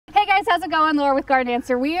guys, how's it going? Laura with Garden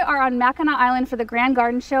Answer. We are on Mackinac Island for the Grand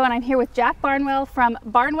Garden Show, and I'm here with Jack Barnwell from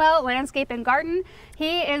Barnwell Landscape and Garden.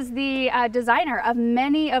 He is the designer of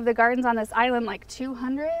many of the gardens on this island, like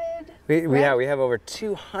 200. Yeah, we have over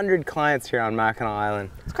 200 clients here on Mackinac Island.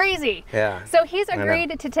 It's crazy. Yeah. So he's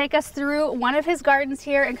agreed to take us through one of his gardens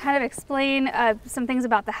here and kind of explain some things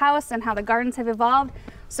about the house and how the gardens have evolved.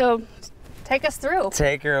 So take us through.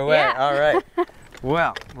 Take her away. Yeah. All right.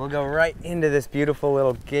 Well, we'll go right into this beautiful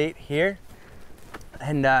little gate here.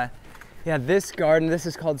 And yeah, this garden, this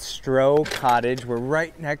is called Stroh Cottage. We're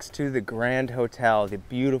right next to the Grand Hotel, the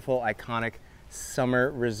beautiful, iconic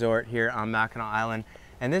summer resort here on Mackinac Island.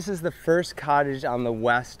 And this is the first cottage on the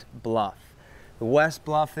West Bluff. The West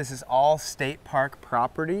Bluff, this is all state park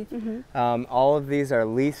property. All of these are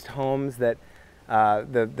leased homes that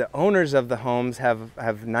the owners of the homes have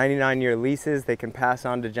 99-year leases. They can pass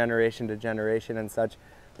on to generation and such,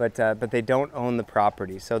 but they don't own the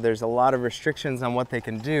property. So there's a lot of restrictions on what they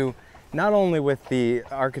can do, not only with the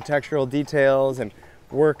architectural details and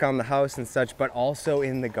work on the house and such, but also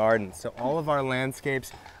in the garden. So all of our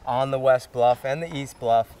landscapes on the West Bluff and the East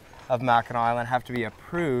Bluff of Mackinac Island have to be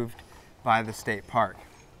approved by the state park.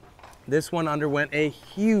 This one underwent a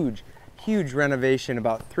huge renovation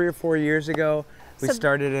about 3 or 4 years ago. We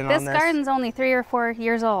started in on this. This garden's only 3 or 4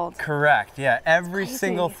 years old. Correct, yeah. Every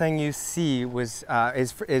single thing you see was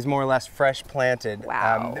is more or less fresh planted.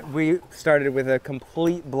 Wow. We started with a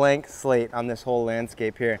complete blank slate on this whole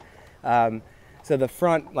landscape here. So the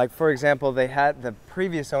front, like for example, the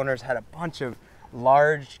previous owners had a bunch of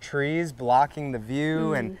large trees blocking the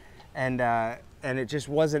view, and it just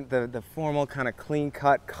wasn't the formal kind of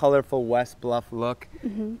clean-cut, colorful West Bluff look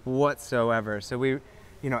whatsoever. So we,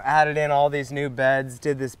 added in all these new beds,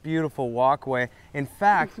 did this beautiful walkway. In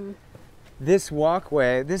fact, this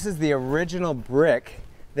walkway, this is the original brick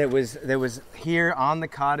that was here on the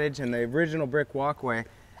cottage, and the original brick walkway,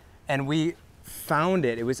 and we found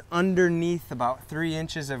it. It was underneath about 3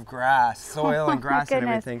 inches of grass, soil and grass and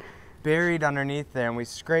everything, buried underneath there, and we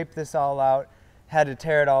scraped this all out, had to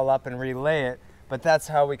tear it all up and relay it, but that's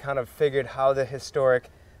how we kind of figured how the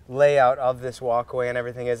historic layout of this walkway and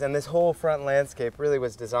everything is. And this whole front landscape really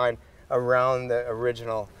was designed around the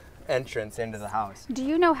original entrance into the house. Do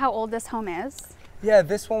you know how old this home is? Yeah,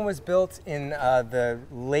 this one was built in the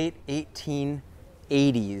late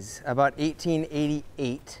 1880s, about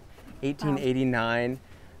 1888, 1889.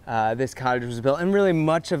 This cottage was built, and really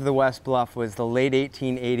much of the West Bluff was the late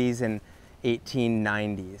 1880s and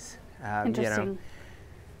 1890s. Interesting.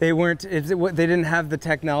 They didn't have the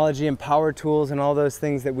technology and power tools and all those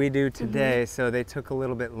things that we do today, so they took a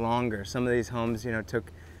little bit longer. Some of these homes,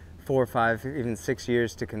 took 4 or 5, even 6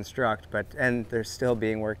 years to construct, and they're still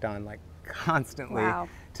being worked on like constantly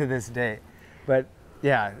to this day. But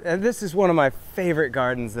yeah, and this is one of my favorite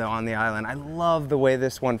gardens though on the island. I love the way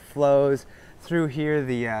this one flows through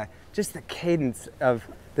here, just the cadence of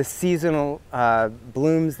the seasonal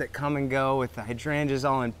blooms that come and go, with the hydrangeas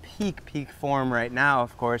all in peak form right now,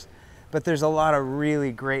 of course, but there's a lot of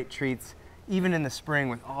really great treats even in the spring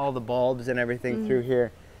with all the bulbs and everything through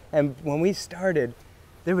here. And when we started,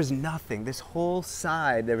 there was nothing. This whole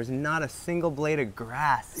side, there was not a single blade of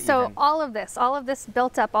grass. So even. all of this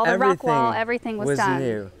built up, all the rock wall, everything was done.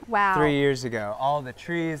 New. Wow. 3 years ago. All the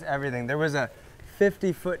trees, everything. There was a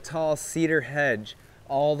 50-foot tall cedar hedge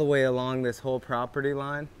all the way along this whole property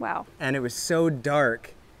line. Wow. And it was so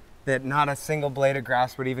dark that not a single blade of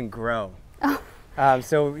grass would even grow.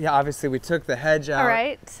 So yeah, obviously we took the hedge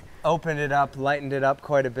out, opened it up, lightened it up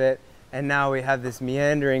quite a bit, and now we have this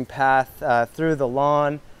meandering path through the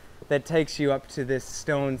lawn that takes you up to this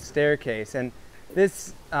stone staircase. And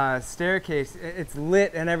this staircase, it's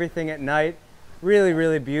lit and everything at night.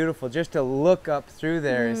 Really beautiful. Just to look up through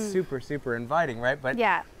there is super inviting, right? But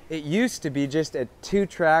yeah. It used to be just a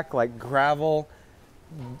 2-track like gravel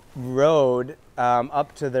road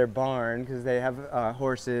up to their barn, because they have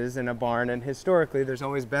horses and a barn, and historically there's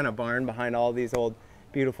always been a barn behind all these old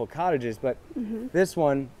beautiful cottages. But this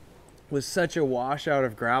one was such a washout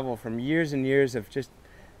of gravel from years and years of just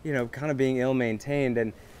kind of being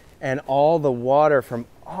ill-maintained, and all the water from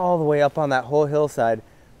all the way up on that whole hillside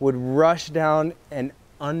would rush down and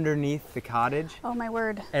underneath the cottage. Oh my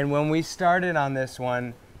word. And when we started on this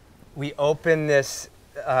one, we opened this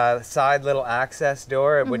side little access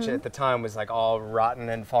door, which at the time was like all rotten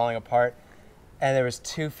and falling apart, and there was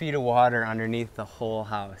 2 feet of water underneath the whole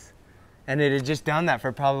house. And it had just done that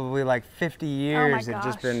for probably like 50 years. It had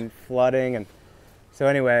just been flooding. And so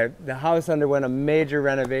anyway, the house underwent a major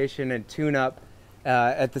renovation and tune-up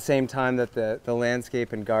at the same time that the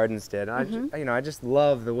landscape and gardens did. I just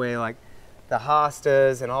love the way like the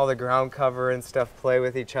hostas and all the ground cover and stuff play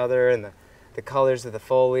with each other, and the colors of the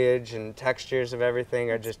foliage and textures of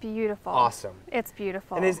everything are just beautiful. Awesome. It's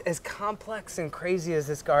beautiful. And as complex and crazy as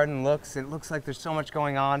this garden looks, it looks like there's so much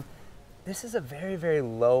going on. This is a very, very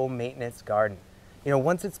low maintenance garden. You know,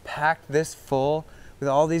 once it's packed this full with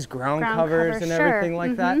all these ground covers and everything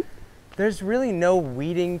like that, there's really no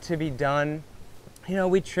weeding to be done. You know,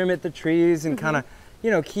 we trim at the trees and kind of,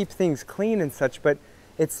 you know, keep things clean and such, but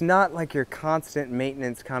it's not like your constant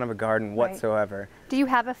maintenance kind of a garden whatsoever. Do you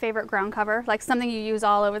have a favorite ground cover, like something you use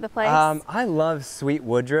all over the place? I love sweet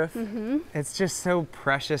woodruff. It's just so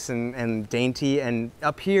precious and dainty. And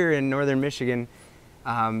up here in northern Michigan,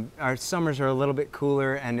 our summers are a little bit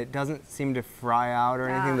cooler and it doesn't seem to fry out or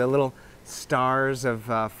anything. The little stars of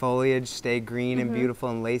foliage stay green and beautiful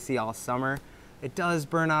and lacy all summer. It does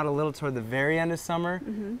burn out a little toward the very end of summer,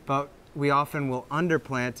 but we often will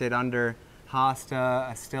underplant it under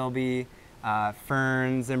hosta, astilbe,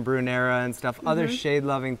 ferns and brunera and stuff, other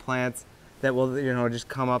shade-loving plants that will, you know, just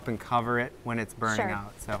come up and cover it when it's burning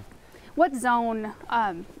out. So, what zone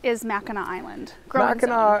is Mackinac Island?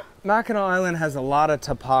 Mackinac Island has a lot of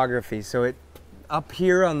topography. So it up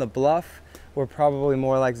here on the bluff, we're probably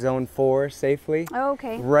more like zone 4 safely. Oh,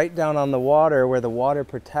 okay. Right down on the water, where the water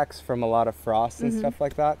protects from a lot of frost and stuff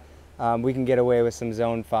like that, we can get away with some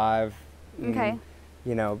zone 5. Okay.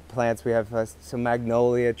 You know, plants. We have some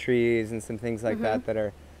magnolia trees and some things like that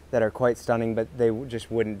that are quite stunning, but they just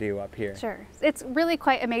wouldn't do up here. Sure. It's really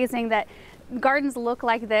quite amazing that gardens look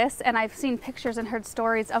like this, and I've seen pictures and heard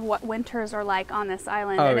stories of what winters are like on this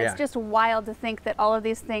island, and it's just wild to think that all of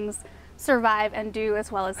these things survive and do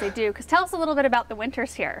as well as they do. Because tell us a little bit about the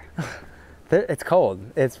winters here. It's cold.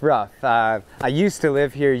 It's rough. I used to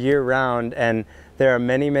live here year-round, and there are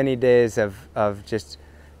many, many days of just,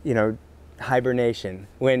 you know, hibernation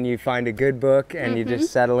when you find a good book and you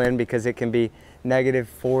just settle in, because it can be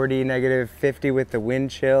 -40, -50 with the wind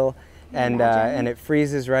chill, and it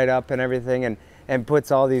freezes right up and everything, and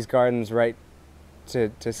puts all these gardens right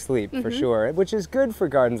to sleep for sure, which is good for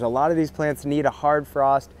gardens. A lot of these plants need a hard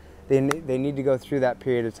frost. They need to go through that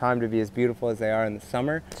period of time to be as beautiful as they are in the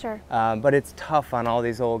summer. Sure. But it's tough on all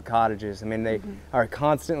these old cottages. I mean, they are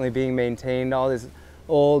constantly being maintained. All these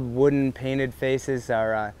old wooden painted faces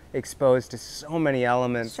are exposed to so many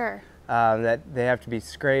elements that they have to be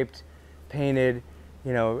scraped, painted,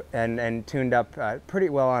 you know, and tuned up pretty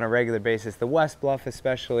well on a regular basis. The West Bluff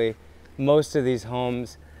especially, most of these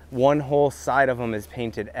homes, one whole side of them is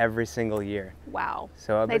painted every single year. Wow.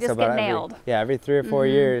 So they just get nailed. Every 3 or 4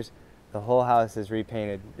 years, the whole house is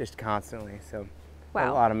repainted just constantly. So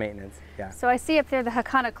a lot of maintenance. Yeah. So I see up there the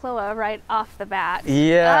Hakanakloa right off the bat.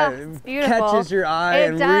 Yeah, it's beautiful. Catches your eye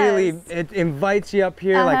really it invites you up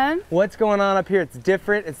here. Like, what's going on up here? It's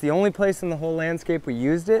different. It's the only place in the whole landscape we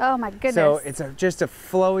used it. Oh my goodness. So it's just a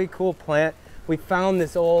flowy, cool plant. We found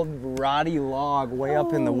this old rotty log way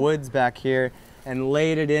up in the woods back here and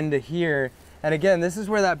laid it into here. And again, this is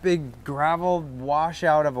where that big gravel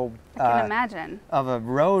washout of a I can imagine. Of a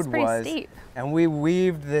road it's pretty was. Steep. And we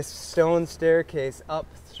weaved this stone staircase up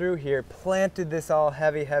through here, planted this all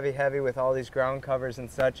heavy with all these ground covers and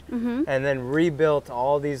such, and then rebuilt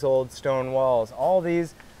all these old stone walls. All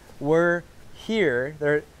these were here.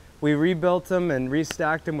 We rebuilt them and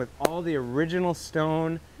restacked them with all the original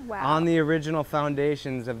stone on the original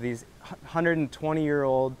foundations of these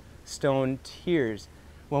 120-year-old stone tiers.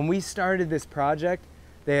 When we started this project,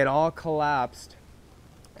 they had all collapsed,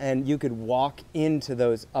 and you could walk into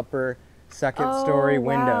those upper second-story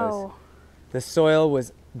windows. The soil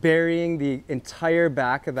was burying the entire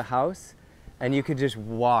back of the house, and you could just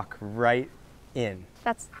walk right in.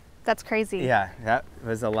 That's crazy. Yeah, that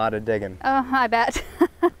was a lot of digging. I bet.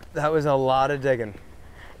 That was a lot of digging.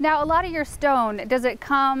 Now, a lot of your stone, it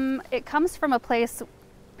comes from a place,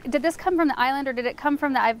 did this come from the island, or did it come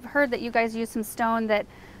from I've heard that you guys use some stone that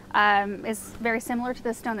is very similar to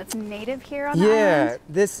the stone that's native here on the island?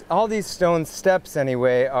 Yeah, all these stone steps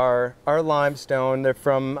anyway are limestone. They're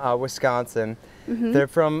from Wisconsin. They're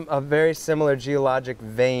from a very similar geologic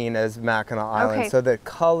vein as Mackinac Island. So the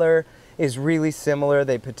color is really similar.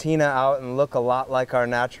 They patina out and look a lot like our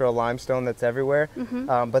natural limestone that's everywhere,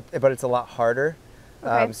 but it's a lot harder.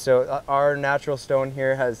 So our natural stone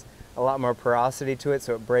here has a lot more porosity to it,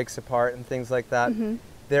 so it breaks apart and things like that.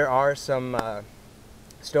 There are some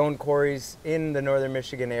stone quarries in the northern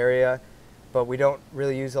Michigan area, but we don't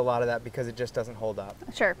really use a lot of that because it just doesn't hold up.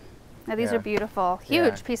 Sure. Now these are beautiful,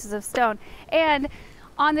 huge pieces of stone. And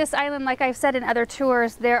on this island, like I've said in other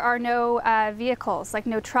tours, there are no vehicles, like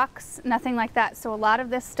no trucks, nothing like that. So a lot of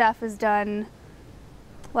this stuff is done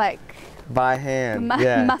like By hand,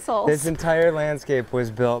 yeah. Muscles. This entire landscape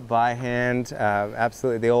was built by hand,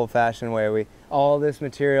 absolutely the old-fashioned way. All this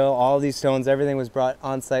material, all these stones, everything was brought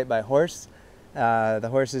on site by horse. The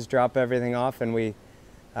horses drop everything off, and we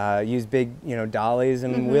use big, dollies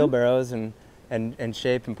and wheelbarrows and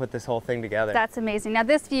shape and put this whole thing together. That's amazing. Now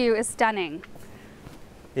this view is stunning.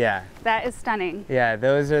 Yeah. That is stunning. Yeah,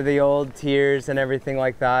 those are the old tiers and everything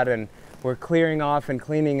like that, and we're clearing off and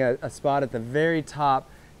cleaning a spot at the very top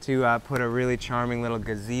to put a really charming little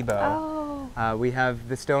gazebo. Oh. We have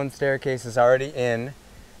the stone staircases already in,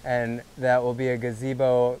 and that will be a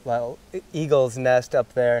gazebo, eagle's nest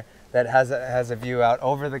up there that has a view out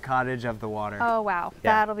over the cottage of the water. Oh wow,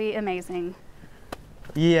 yeah. That'll be amazing.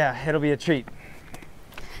 Yeah, it'll be a treat.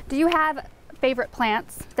 Do you have favorite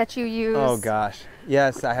plants that you use? Oh gosh,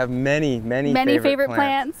 yes, I have many favorite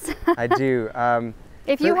plants. I do.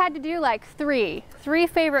 If you had to do like three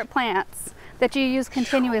favorite plants that you use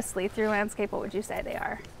continuously through landscape, what would you say they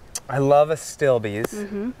are? I love astilbes.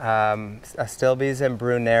 Astilbes and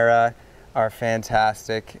brunera are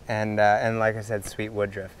fantastic, and like I said, sweet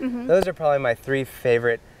woodruff. Those are probably my 3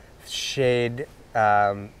 favorite shade,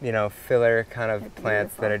 filler kind of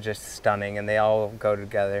plants that are just stunning, and they all go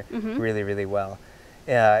together really well.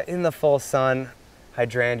 In the full sun,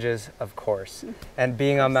 hydrangeas, of course. And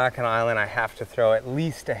being on Mackinac Island, I have to throw at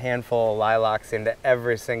least a handful of lilacs into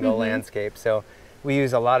every single landscape. So we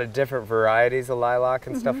use a lot of different varieties of lilac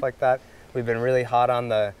and stuff like that. We've been really hot on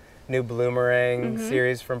the new bloomerang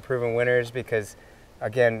series from Proven Winners because,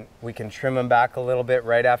 again, we can trim them back a little bit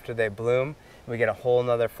right after they bloom. We get a whole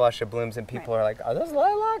nother flush of blooms, and people are like, "Are those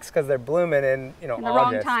lilacs?" Because they're blooming in in the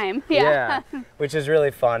August. wrong time. Yeah, which is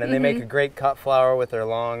really fun, and they make a great cut flower with their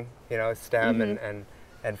long, stem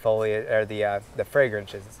and foliage. Or the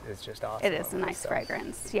fragrance is just awesome. It is a nice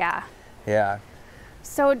fragrance. Yeah. Yeah.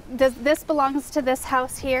 So does this belongs to this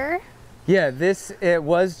house here? Yeah, it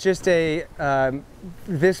was just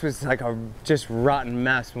this was like a just rotten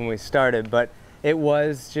mess when we started, but it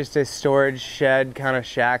was just a storage shed kind of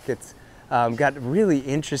shack. It's got really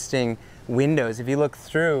interesting windows. If you look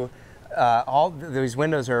through, all those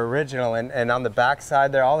windows are original, and on the back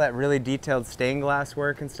side there, all that really detailed stained glass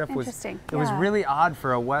work and stuff was Interesting. It was really odd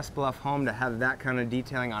for a West Bluff home to have that kind of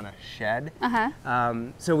detailing on a shed.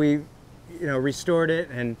 So we, restored it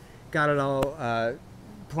and got it all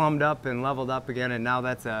plumbed up and leveled up again, and now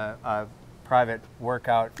that's a private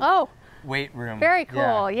workout weight room. Very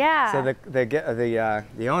cool. Yeah. So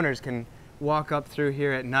the owners can walk up through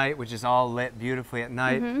here at night, which is all lit beautifully at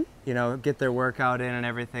night, get their workout in and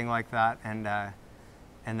everything like that, and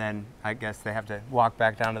then I guess they have to walk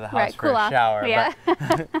back down to the house for a shower. Yeah.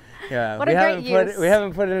 But, yeah. What a great use. We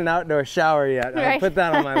haven't put in an outdoor shower yet. I'll put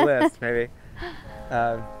that on my list maybe.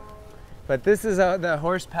 But this is the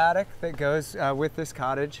horse paddock that goes with this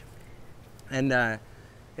cottage, and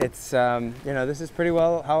it's this is pretty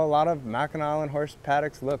well how a lot of Mackinac Island horse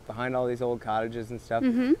paddocks look behind all these old cottages and stuff.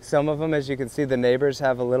 Some of them, as you can see, the neighbors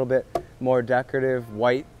have a little bit more decorative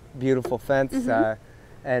white, beautiful fence,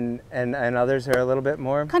 and others are a little bit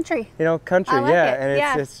more country. Country, I like it.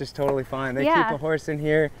 And it's just totally fine. They keep a horse in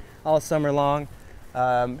here all summer long.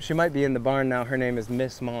 She might be in the barn now. Her name is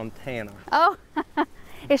Miss Montana. Oh.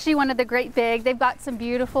 Is she one of the great big? They've got some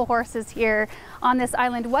beautiful horses here on this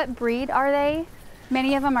island. What breed are they?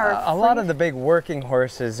 Many of them are a lot of the big working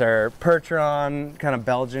horses are Percheron, kind of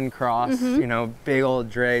Belgian cross, big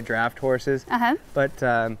old dray draft horses. But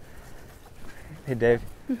hey Dave,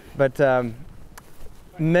 but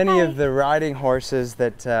many of the riding horses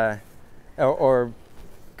that or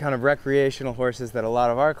kind of recreational horses that a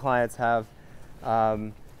lot of our clients have,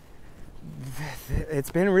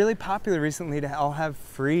 it's been really popular recently to all have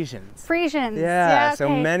Friesians. Friesians. Yeah, so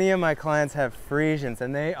many of my clients have Friesians,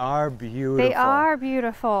 and they are beautiful. They are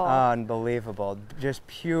beautiful. Unbelievable. Just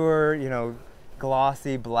pure,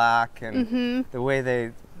 glossy black, and the way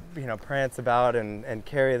they, prance about and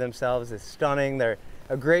carry themselves is stunning. They're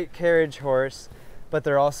a great carriage horse, but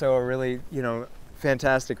they're also a really,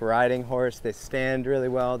 fantastic riding horse. They stand really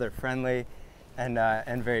well. They're friendly, and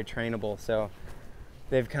very trainable. So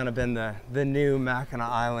they've kind of been the new Mackinac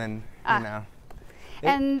Island,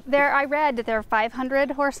 And I read that there are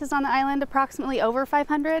 500 horses on the island, approximately over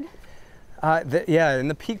 500. Yeah, in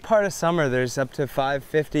the peak part of summer, there's up to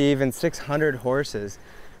 550, even 600 horses,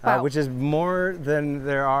 which is more than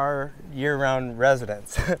there are year-round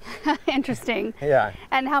residents. Interesting. Yeah.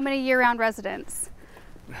 And how many year-round residents?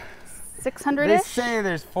 600-ish? They say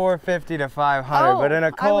there's 450 to 500, but in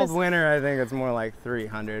a cold winter, I think it's more like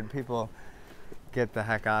 300. People get the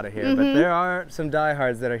heck out of here. But there are some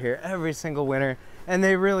diehards that are here every single winter, and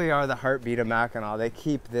they really are the heartbeat of Mackinac. They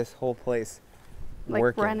keep this whole place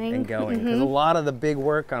working running and going. Because a lot of the big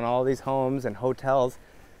work on all these homes and hotels,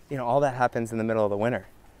 you know, all that happens in the middle of the winter.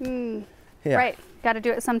 Yeah. Right, got to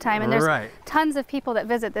do it sometime. And there's tons of people that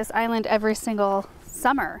visit this island every single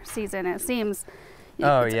summer season, it seems.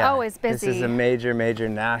 It's always busy. This is a major, major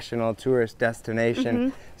national tourist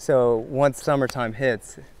destination. So once summertime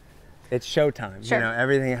hits, it's showtime. Sure. You know,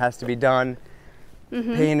 everything has to be done,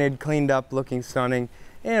 painted, cleaned up, looking stunning.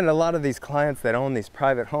 And a lot of these clients that own these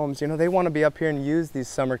private homes, you know, they want to be up here and use these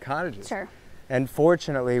summer cottages. Sure. And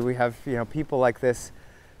fortunately, we have, you know, people like this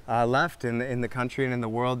left in the country and in the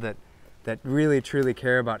world that really truly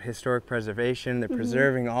care about historic preservation. They're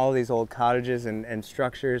preserving all these old cottages and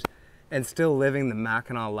structures and still living the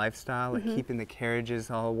Mackinac lifestyle, like keeping the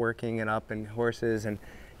carriages all working and up and horses, and,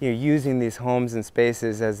 you know, using these homes and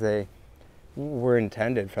spaces as they were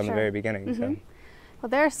intended from the very beginning. So. Well,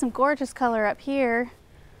 there's some gorgeous color up here.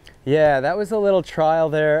 Yeah, that was a little trial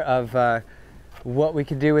there of what we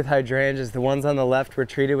could do with hydrangeas. The ones on the left were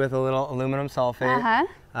treated with a little aluminum sulfate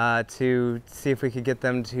to see if we could get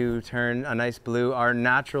them to turn a nice blue. Our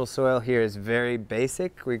natural soil here is very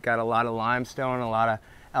basic. We've got a lot of limestone, a lot of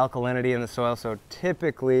alkalinity in the soil, so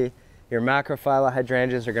typically your macrophylla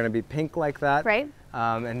hydrangeas are going to be pink like that. Right.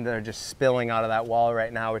 And they're just spilling out of that wall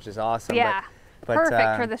right now, which is awesome. Yeah, but,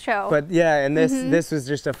 perfect for the show. But yeah, and this was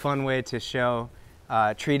just a fun way to show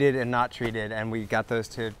treated and not treated, and we got those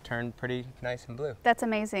to turn pretty nice and blue. That's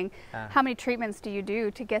amazing. How many treatments do you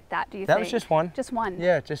do to get that, do you think? That was just one. Just one?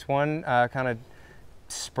 Yeah, just one kind of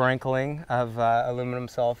sprinkling of aluminum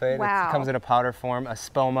sulfate. Wow. It comes in a powder form. A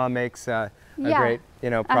Spoma makes a great, you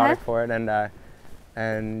know, product for it,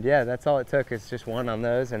 and yeah, that's all it took. It's just one on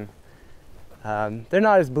those, and they're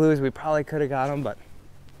not as blue as we probably could have got them, but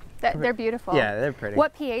they're beautiful. Yeah, they're pretty.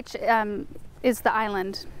 What pH is the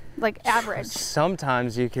island, like average?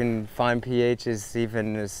 Sometimes you can find pHs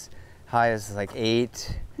even as high as like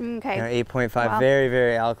 8, okay. You know, 8.5, very,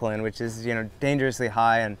 very alkaline, which is, you know, dangerously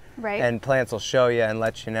high, and plants will show you and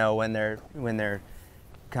let you know when they're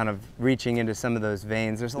kind of reaching into some of those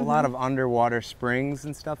veins. There's a lot of underwater springs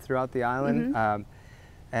and stuff throughout the island,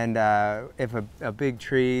 and if a big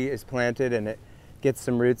tree is planted and it gets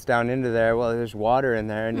some roots down into there, well, there's water in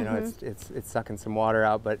there, and you know, it's sucking some water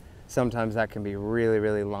out, but sometimes that can be really,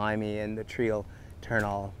 really limey, and the tree will turn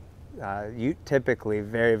all typically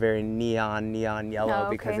very, very neon yellow,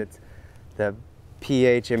 because it's the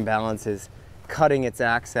pH imbalance is cutting its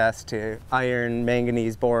access to iron,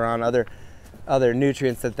 manganese, boron, other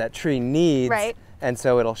nutrients that tree needs, and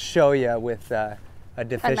so it'll show you with a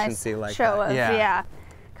deficiency, a nice like show that. Of,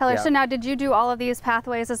 color. So now, did you do all of these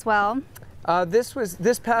pathways as well?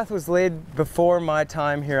 This path was laid before my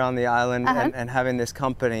time here on the island and having this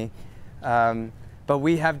company. But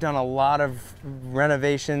we have done a lot of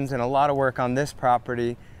renovations and a lot of work on this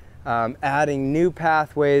property, adding new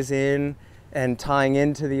pathways in and tying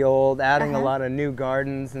into the old, adding a lot of new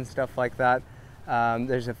gardens and stuff like that.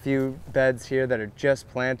 There's a few beds here that are just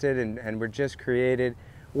planted and were just created,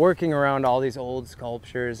 working around all these old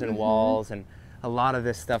sculptures and walls, and a lot of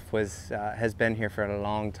this stuff has been here for a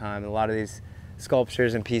long time. A lot of these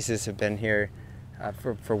sculptures and pieces have been here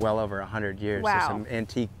for well over 100 years. Wow. There's some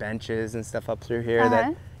antique benches and stuff up through here that,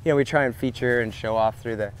 you know, we try and feature and show off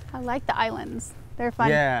through the... I like the islands. They're fun.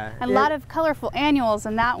 Yeah. And a lot of colorful annuals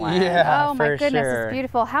in that one. Yeah, oh my goodness, sure. It's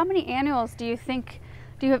beautiful. How many annuals do you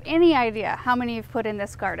have any idea how many you've put in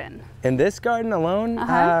this garden? In this garden alone?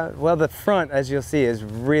 Well, the front, as you'll see, is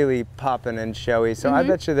really popping and showy. So I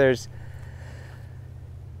bet you there's,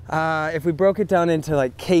 if we broke it down into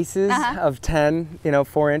like cases of 10, you know,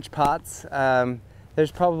 4-inch pots,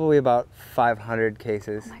 there's probably about 500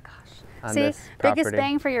 cases. Oh my gosh. See, biggest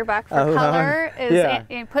bang for your buck for color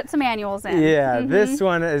is put some annuals in. Yeah, this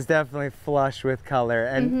one is definitely flush with color.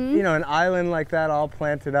 And you know, an island like that all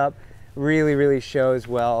planted up really, really shows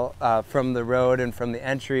well from the road and from the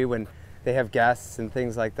entry. When they have guests and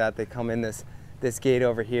things like that, they come in this gate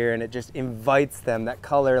over here, and it just invites them, that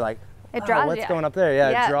color, like, it draws what's going up there?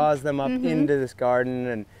 Yeah, it draws them up into this garden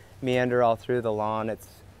and meander all through the lawn. It's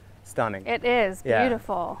stunning. It is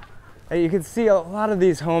beautiful. You can see a lot of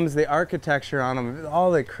these homes, the architecture on them,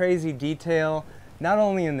 all the crazy detail, not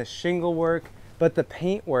only in the shingle work, but the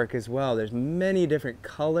paint work as well. There's many different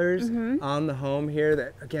colors on the home here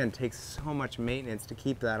that, again, takes so much maintenance to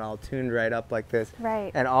keep that all tuned right up like this.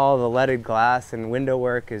 Right. And all the leaded glass and window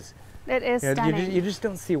work is... It is stunning. You just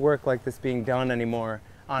don't see work like this being done anymore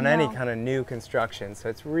on any kind of new construction. So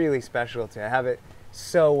it's really special to have it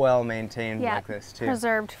so well maintained like this too.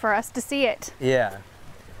 Preserved for us to see it. Yeah.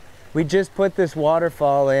 We just put this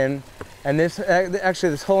waterfall in, and this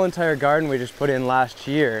actually this whole entire garden we just put in last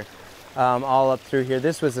year. all up through here.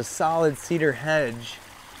 This was a solid cedar hedge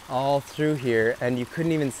all through here, and you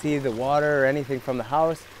couldn't even see the water or anything from the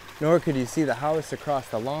house, nor could you see the house across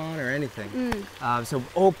the lawn or anything. So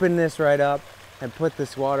open this right up and put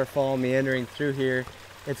this waterfall meandering through here.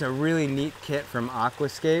 It's a really neat kit from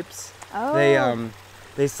Aquascapes. Oh.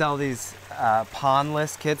 They sell these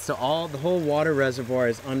pondless kits, so the whole water reservoir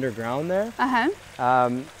is underground there.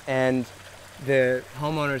 And the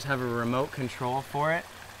homeowners have a remote control for it.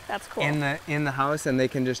 That's cool. In the house, and they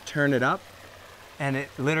can just turn it up, and it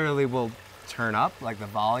literally will turn up like the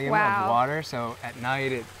volume of water. So at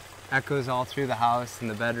night it echoes all through the house and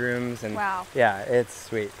the bedrooms, and yeah, it's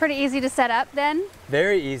sweet. Pretty easy to set up then?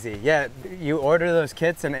 Very easy. Yeah, you order those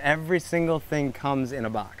kits and every single thing comes in a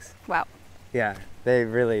box. Wow. Yeah, they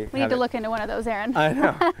really We need to look into one of those, Aaron. I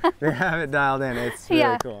know. They have it dialed in. It's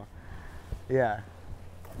really cool. Yeah.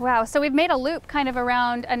 Wow, so we've made a loop kind of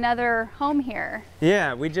around another home here.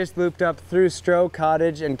 Yeah, we just looped up through Stroh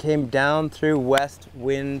Cottage and came down through West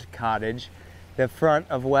Wind Cottage. The front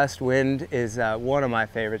of West Wind is one of my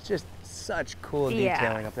favorites. Just such cool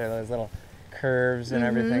detailing up there. Those little curves and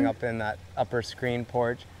everything up in that upper screen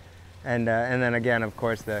porch. And then again, of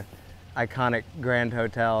course, the iconic Grand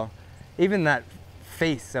Hotel. Even that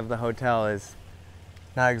face of the hotel is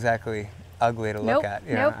not exactly ugly to look at.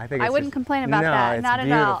 Nope. I think I wouldn't complain about that. Not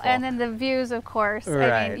beautiful. At all. And then the views, of course.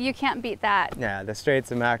 I mean, you can't beat that. Yeah, the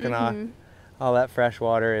Straits of Mackinac, all that fresh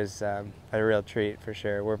water is a real treat for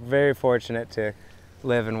sure. We're very fortunate to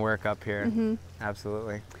live and work up here.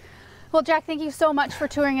 Absolutely. Well, Jack, thank you so much for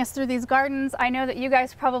touring us through these gardens. I know that you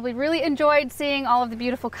guys probably really enjoyed seeing all of the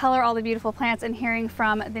beautiful color, all the beautiful plants, and hearing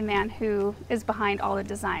from the man who is behind all the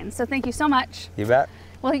designs. So thank you so much. You bet.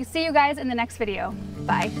 We'll see you guys in the next video.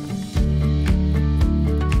 Bye.